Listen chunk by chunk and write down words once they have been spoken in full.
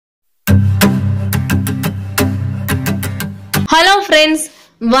friends,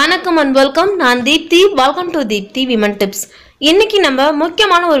 வணக்கம் and welcome. நான் Deepti. Welcome to Deepti Women Tips. இன்னைக்கு நம்ம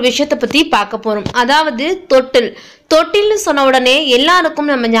முக்கியமான ஒரு விஷயத்தை பத்தி பார்க்க போறோம். அதாவது தொட்டில்னு சொன்ன உடனே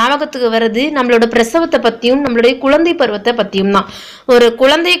எல்லாருக்கும் நம்ம ஞாபகத்துக்கு வருது நம்மளோட பிரசவத்தை பத்தியும் நம்மளுடைய குழந்தை பருவத்தை பத்தியும் தான். ஒரு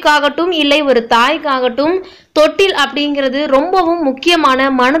குழந்தைக்காகட்டும் இல்லை ஒரு தாய்க்காகட்டும் தொட்டில் அப்படிங்கிறது ரொம்பவும் முக்கியமான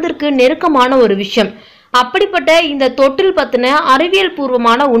மனதிற்கு நெருக்கமான ஒரு விஷயம். அப்படிப்பட்ட இந்த தொட்டில் பத்தின அறிவியல்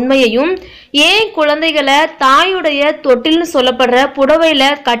பூர்வமான உண்மையையும் ஏன் குழந்தைகளை தாயுடைய தொட்டில்னு சொல்லப்படுற புடவையில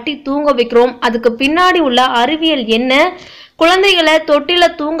கட்டி தூங்க வைக்கிறோம், அதுக்கு பின்னாடி உள்ள அறிவியல் என்ன, குழந்தைகளை தொட்டில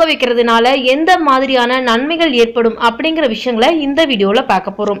தூங்க வைக்கிறதுனால எந்த மாதிரியான நன்மைகள் ஏற்படும் அப்படிங்கிற விஷயங்களை இந்த வீடியோல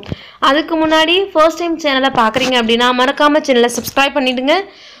பார்க்க போறோம். அதுக்கு முன்னாடி ஃபர்ஸ்ட் டைம் சேனலை பாக்குறீங்க அப்படின்னா மறக்காம சேனலை சப்ஸ்கிரைப் பண்ணிடுங்க.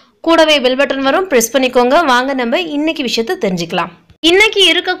 கூடவே பெல் பட்டன் வரும், பிரஸ் பண்ணிக்கோங்க. வாங்க நம்ம இன்னைக்கு விஷயத்தை தெரிஞ்சுக்கலாம். இன்னைக்கு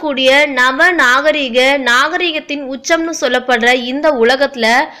இருக்கக்கூடிய நவ நாகரிகத்தின் உச்சம்னு சொல்லப்படுற இந்த உலகத்துல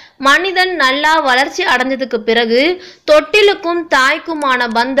மனிதன் நல்லா வளர்ச்சி அடைஞ்சதுக்கு பிறகு தொட்டிலுக்கும் தாய்க்குமான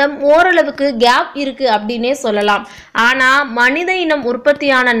பந்தம் ஓரளவுக்கு கேப் இருக்கு அப்படின்னே சொல்லலாம். ஆனா மனித இனம்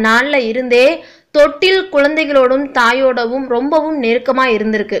உற்பத்தியான நாள்ல இருந்தே தொட்டில் குழந்தைகளோடும் தாயோடவும் ரொம்பவும் நெருக்கமா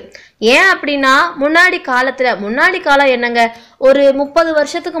இருந்திருக்கு. ஏன் அப்படின்னா முன்னாடி காலம் என்னங்க, ஒரு 30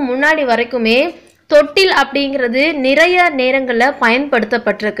 வருஷத்துக்கு முன்னாடி வரைக்குமே தொட்டில் அப்படிங்கிறது நிறைய நேரங்களில்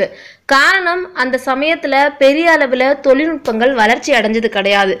பயன்படுத்தப்பட்டிருக்கு. காரணம், அந்த சமயத்துல பெரிய அளவில் தொழில்நுட்பங்கள் வளர்ச்சி அடைஞ்சது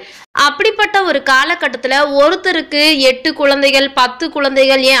கிடையாது. அப்படிப்பட்ட ஒரு காலகட்டத்தில் ஒருத்தருக்கு 8 குழந்தைகள் 10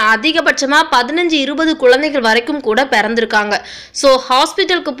 குழந்தைகள் ஏன் அதிகபட்சமா 15-20 குழந்தைகள் வரைக்கும் கூட பிறந்திருக்காங்க. ஸோ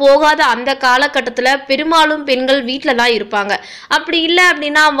ஹாஸ்பிட்டலுக்கு போகாத அந்த காலகட்டத்தில் பெரும்பாலும் பெண்கள் வீட்டில் தான் இருப்பாங்க. அப்படி இல்லை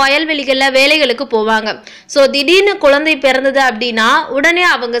அப்படின்னா வயல்வெளிகளில் வேலைகளுக்கு போவாங்க. ஸோ திடீர்னு குழந்தை பிறந்தது அப்படின்னா உடனே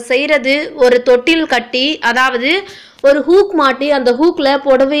அவங்க செய்யறது ஒரு தொட்டில் கட்டி, அதாவது ஒரு ஹூக் மாட்டி அந்த ஹூக்ல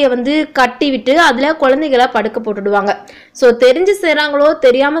புடவையை கட்டி விட்டு அதுல குழந்தைகளை படுக்க போட்டுடுவாங்க. ஸோ தெரிஞ்சு செய்றாங்களோ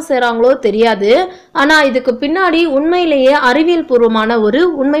தெரியாம செய்றாங்களோ தெரியாது. ஆனா இதுக்கு பின்னாடி உண்மையிலேயே அறிவியல் பூர்வமான ஒரு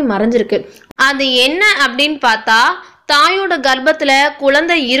உண்மை மறைஞ்சிருக்கு. அது என்ன அப்படின்னு பார்த்தா, தாயோட கர்ப்பத்துல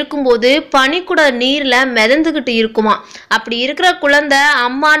குழந்தை இருக்கும்போது பனிக்குட நீர்ல மிதந்துகிட்டு இருக்குமா. அப்படி இருக்கிற குழந்தை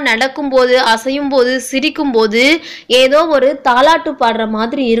அம்மா நடக்கும் போது, அசையும் போது, சிரிக்கும் போது ஏதோ ஒரு தாலாட்டு பாடுற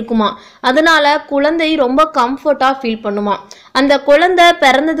மாதிரி இருக்குமா. அதனால குழந்தை ரொம்ப கம்ஃபர்ட்டா ஃபீல் பண்ணுமா. அந்த குழந்தை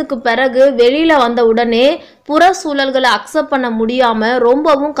பிறந்ததுக்கு பிறகு வெளியில வந்த உடனே புற சூழல்களை அக்செப்ட் பண்ண முடியாம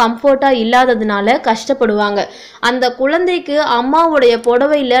ரொம்பவும் கம்ஃபர்ட்டா இல்லாததுனால கஷ்டப்படுவாங்க. அந்த குழந்தைக்கு அம்மாவுடைய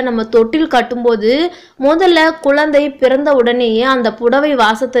புடவையில நம்ம தொட்டில் கட்டும்போது முதல்ல குழந்தை பிறந்த உடனேயே அந்த புடவை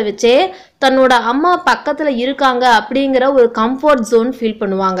வாசத்தை வச்சே தன்னோட அம்மா பக்கத்துல இருக்காங்க அப்படிங்கிற ஒரு கம்ஃபர்ட் ஜோன் ஃபீல்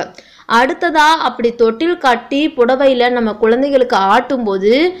பண்ணுவாங்க. அடுத்ததா அப்படி தொட்டில் கட்டி புடவையில நம்ம குழந்தைகளுக்கு ஆட்டும்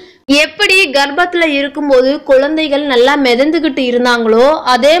போது எப்படி கர்ப்பத்துல இருக்கும்போது குழந்தைகள் நல்லா மிதந்துகிட்டு இருந்தாங்களோ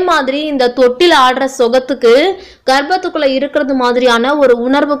அதே மாதிரி இந்த தொட்டில் ஆடுற சுகத்துக்கு கர்ப்பத்துக்குள்ள இருக்கிறது மாதிரியான ஒரு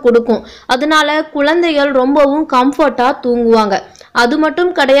உணர்வு கொடுக்கும். அதனால குழந்தைகள் ரொம்பவும் கம்ஃபர்ட்டா தூங்குவாங்க. அது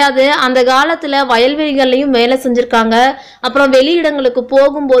மட்டும் கிடையாது, அந்த காலத்துல வயல்வெளிகள்லையும் வேலை செஞ்சிருக்காங்க. அப்புறம் வெளியிடங்களுக்கு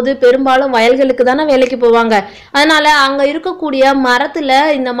போகும்போது பெரும்பாலும் வயல்களுக்கு தானே வேலைக்கு போவாங்க. அதனால அங்க இருக்கக்கூடிய மரத்துல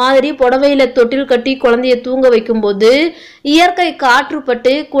இந்த மாதிரி புடவையில தொட்டில் கட்டி குழந்தைய தூங்க வைக்கும் போது இயற்கை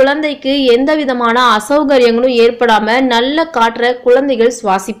காற்றுப்பட்டு குழந்தைக்கு எந்த விதமான அசௌகரியங்களும் ஏற்படாம நல்ல காற்றை குழந்தைகள்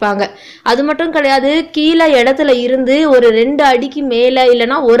சுவாசிப்பாங்க. அது மட்டும் கிடையாது, கீழே இடத்துல இருந்து ஒரு 2 அடிக்கு மேல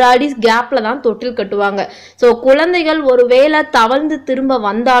இல்லைன்னா 1 அடி கேப்ல தான் தொட்டில் கட்டுவாங்க. ஸோ குழந்தைகள் ஒரு வேளை தவழ்ந்து திரும்ப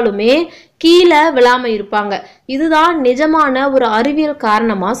வந்தாலுமே கீழே விழாம இருப்பாங்க. இதுதான் நிஜமான ஒரு அறிவியல்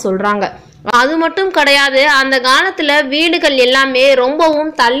காரணமா சொல்றாங்க. அது மட்டும் கிடையாது, அந்த காலத்துல வீடுகள் எல்லாமே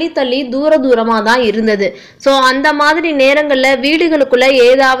ரொம்பவும் தள்ளி தூரமா தான் இருந்தது. ஸோ அந்த மாதிரி நேரங்கள்ல வீடுகளுக்குள்ள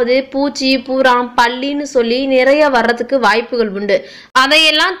ஏதாவது பூச்சி பூராம் பல்லின்னு சொல்லி நிறைய வர்றதுக்கு வாய்ப்புகள் உண்டு.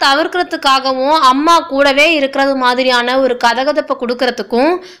 அதையெல்லாம் தவிர்க்கிறதுக்காகவும் அம்மா கூடவே இருக்கிறது மாதிரியான ஒரு கதகதப்பை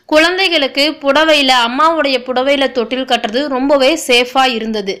கொடுக்கறதுக்கும் குழந்தைகளுக்கு புடவையில அம்மாவுடைய புடவையில தொட்டில் கட்டுறது ரொம்பவே சேஃபா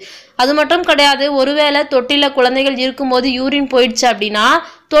இருந்தது. அது மட்டும் கிடையாது, ஒருவேளை தொட்டில குழந்தைகள் இருக்கும்போது யூரின் போயிடுச்சு அப்படின்னா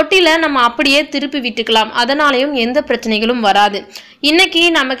தொட்டில நம்ம அப்படியே திருப்பி விட்டுக்கலாம். அதனாலையும் எந்த பிரச்சனைகளும் வராது. இன்னைக்கு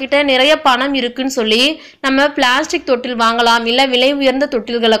நம்ம கிட்ட நிறைய பணம் இருக்குன்னு சொல்லி நம்ம பிளாஸ்டிக் தொட்டில் வாங்கலாம், இல்ல விலை உயர்ந்த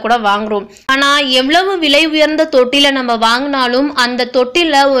தொட்டில்களை கூட வாங்குறோம். ஆனா எவ்வளவு விலை உயர்ந்த தொட்டில நம்ம வாங்கினாலும் அந்த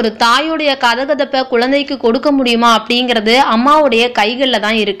தொட்டில ஒரு தாயுடைய கதகதப்பை குழந்தைக்கு கொடுக்க முடியுமா அப்படிங்கிறது அம்மாவுடைய கைகள்ல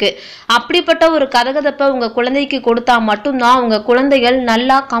தான் இருக்கு. அப்படிப்பட்ட ஒரு கதகதப்பை உங்க குழந்தைக்கு கொடுத்தா மட்டும்தான் உங்க குழந்தைகள்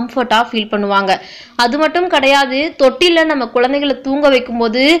நல்லா கம்ஃபர்ட்டா ஃபீல் பண்ணுவாங்க. அது மட்டும் கிடையாது, தொட்டில நம்ம குழந்தைகளை தூங்க வைக்கும்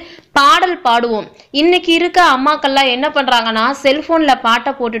போது பாடல் பாடுவோம். இன்னைக்கு இருக்க அம்மாக்கள்லாம் என்ன பண்றாங்கன்னா செல்போன்ல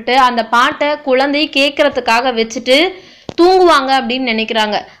பாட்டை போட்டுட்டு அந்த பாட்டை குழந்தை கேட்கறதுக்காக வச்சுட்டு தூங்குவாங்க அப்படின்னு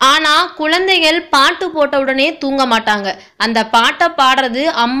நினைக்கிறாங்க. ஆனா குழந்தைகள் பாட்டு போட்ட உடனே தூங்க மாட்டாங்க. அந்த பாட்டை பாடுறது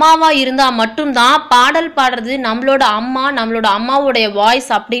அம்மாவா இருந்தா மட்டும்தான், பாடல் பாடுறது நம்மளோட அம்மாவுடைய வாய்ஸ்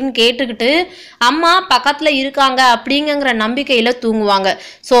அப்படின்னு கேட்டுக்கிட்டு அம்மா பக்கத்துல இருக்காங்க அப்படிங்கிற நம்பிக்கையில தூங்குவாங்க.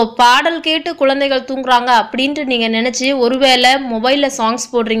 ஸோ பாடல் கேட்டு குழந்தைகள் தூங்குறாங்க அப்படின்ட்டு நீங்க நினைச்சு ஒருவேளை மொபைல்ல சாங்ஸ்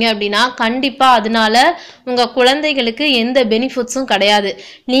போடுறீங்க அப்படின்னா கண்டிப்பா அதனால உங்க குழந்தைகளுக்கு எந்த பெனிஃபிட்ஸும் கிடையாது.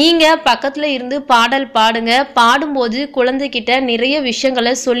 நீங்க பக்கத்துல இருந்து பாடல் பாடுங்க. பாடும்போது குழந்தைகிட்ட நிறைய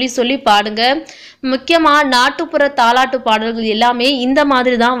விஷயங்களை சொல்லி சொல்லி பாடுங்க. முக்கியமா நாட்டுப்புற தாலாட்டு பாடல்கள் எல்லாமே இந்த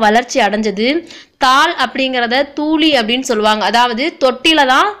மாதிரி தான் வளர்ச்சி அடைஞ்சது. தாள் அப்படிங்கிறத தூளி அப்படின்னு சொல்லுவாங்க. அதாவது தொட்டில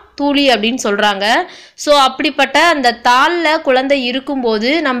தான் தூளி அப்படின்னு சொல்றாங்க. ஸோ அப்படிப்பட்ட அந்த தாளில் குழந்தை இருக்கும்போது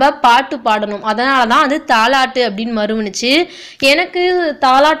நம்ம பாட்டு பாடணும். அதனால தான் அது தாலாட்டு அப்படின்னு மறுவனுச்சு. எனக்கு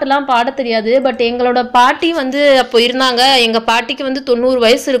தாலாட்டுலாம் பாட தெரியாது. பட் எங்களோட பாட்டி வந்து அப்போ இருந்தாங்க. எங்கள் பாட்டிக்கு வந்து 90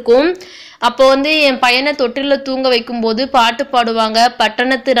 வயசு இருக்கும். அப்போ வந்து என் பையனை தொட்டிலில் தூங்க வைக்கும்போது பாட்டு பாடுவாங்க.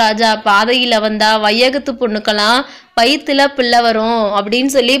 பட்டணத்து ராஜா பாதையில் வந்தா வையகத்து பொண்ணுக்கெல்லாம் வயிற்றுல பிள்ளை வரும்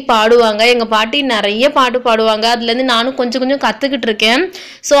அப்படின்னு சொல்லி பாடுவாங்க. எங்கள் பாட்டி நிறைய பாட்டு பாடுவாங்க. அதுலேருந்து நானும் கொஞ்சம் கொஞ்சம் கற்றுக்கிட்டு இருக்கேன்.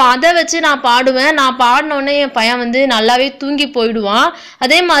 ஸோ அதை வச்சு நான் பாடுவேன். நான் பாடினோடனே என் பையன் வந்து நல்லாவே தூங்கி போயிடுவான்.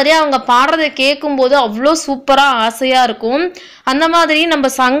 அதே மாதிரி அவங்க பாடுறதை கேட்கும்போது அவ்வளோ சூப்பராக ஆசையாக இருக்கும். அந்த மாதிரி நம்ம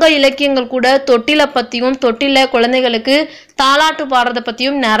சங்க இலக்கியங்கள் கூட தொட்டிலை பற்றியும் தொட்டில குழந்தைகளுக்கு தாலாட்டு பாடுறதை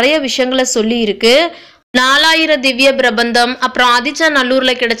பற்றியும் நிறைய விஷயங்களை சொல்லி இருக்கு. 4000 திவ்ய பிரபந்தம், அப்புறம்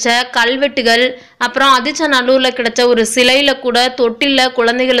ஆதிச்சநல்லூர்ல கிடைச்ச கல்வெட்டுகள், அப்புறம் ஆதிச்சநல்லூர்ல கிடைச்ச ஒரு சிலையில கூட தொட்டில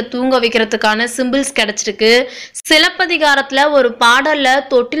குழந்தைகளை தூங்க வைக்கிறதுக்கான சிம்பிள்ஸ் கிடைச்சிருக்கு. சிலப்பதிகாரத்துல ஒரு பாடல்ல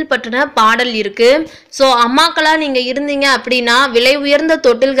தொட்டில் பற்றின பாடல் இருக்கு. ஸோ அம்மாக்களா நீங்க இருந்தீங்க அப்படின்னா விலை உயர்ந்த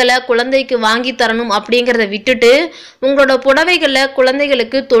தொட்டில்களை குழந்தைக்கு வாங்கி தரணும் அப்படிங்கிறத விட்டுட்டு உங்களோட புடவைகளை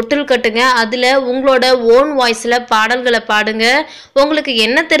குழந்தைகளுக்கு தொட்டில் கட்டுங்க. அதுல உங்களோட ஓன் வாய்ஸ்ல பாடல்களை பாடுங்க. உங்களுக்கு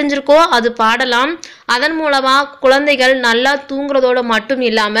என்ன தெரிஞ்சிருக்கோ அது பாடலாம். அதன் மூலமா குழந்தைகள் நல்லா தூங்குறதோட மட்டும்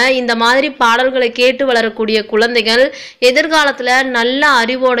இல்லாம இந்த மாதிரி பாடல்களை கேட்டு வளரக்கூடிய குழந்தைகள் எதிர்காலத்துல நல்ல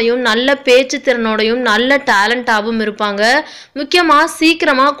அறிவோடையும் நல்ல பேச்சு திறனோடையும் நல்ல டேலண்டாகவும் இருப்பாங்க. முக்கியமா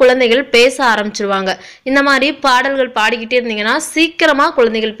சீக்கிரமா குழந்தைகள் பேச ஆரம்பிச்சிருவாங்க. இந்த மாதிரி பாடல்கள் பாடிக்கிட்டே இருந்தீங்கன்னா சீக்கிரமா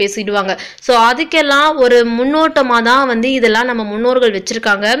குழந்தைகள் பேசிடுவாங்க. ஸோ அதுக்கெல்லாம் ஒரு முன்னோட்டமா தான் வந்து இதெல்லாம் நம்ம முன்னோர்கள்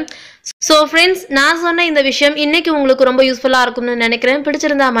வச்சிருக்காங்க. ஸோ ஃப்ரெண்ட்ஸ், நான் சொன்ன இந்த விஷயம் இன்னைக்கு உங்களுக்கு ரொம்ப யூஸ்ஃபுல்லாக இருக்கும்னு நினைக்கிறேன்.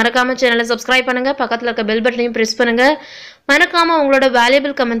 பிடிச்சிருந்தா மறக்காம சேனலை சப்ஸ்கிரைப் பண்ணுங்க. பக்கத்தில் இருக்க பெல் பட்டனையும் ப்ரெஸ் பண்ணுங்க. மறக்காம உங்களோட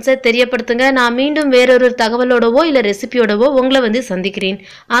வேல்யூபிள் கமெண்ட்ஸை தெரியப்படுத்துங்க. நான் மீண்டும் வேறொரு தகவலோடவோ இல்லை ரெசிபியோடவோ உங்களை வந்து சந்திக்கிறேன்.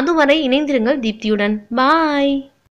 அதுவரை இணைந்திருங்கள் தீப்தியுடன். பாய்.